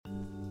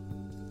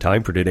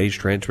Time for today's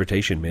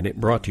Transportation Minute,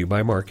 brought to you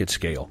by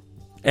MarketScale.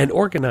 An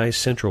organized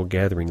central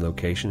gathering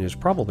location is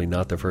probably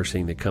not the first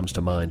thing that comes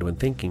to mind when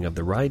thinking of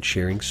the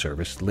ride-sharing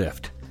service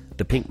Lyft.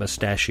 The pink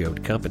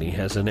mustachioed company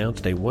has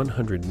announced a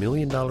 $100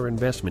 million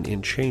investment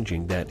in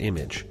changing that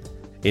image.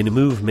 In a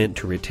move meant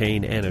to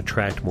retain and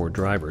attract more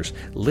drivers,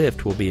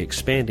 Lyft will be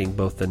expanding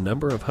both the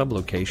number of hub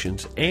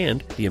locations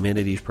and the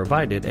amenities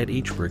provided at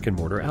each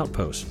brick-and-mortar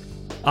outpost.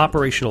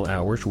 Operational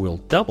hours will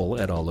double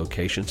at all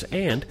locations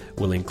and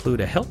will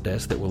include a help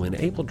desk that will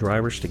enable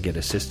drivers to get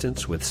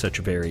assistance with such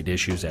varied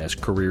issues as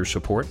career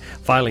support,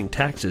 filing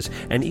taxes,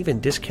 and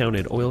even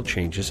discounted oil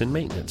changes and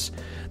maintenance.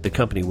 The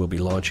company will be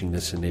launching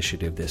this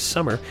initiative this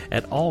summer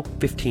at all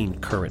 15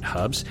 current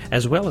hubs,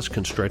 as well as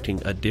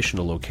constructing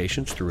additional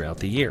locations throughout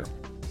the year.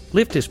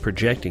 Lyft is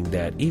projecting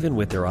that even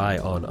with their eye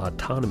on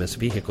autonomous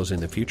vehicles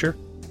in the future,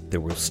 there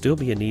will still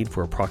be a need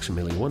for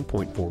approximately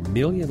 1.4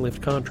 million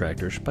Lyft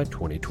contractors by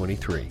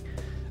 2023.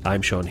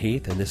 I'm Sean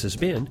Heath, and this has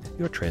been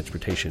your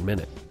Transportation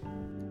Minute.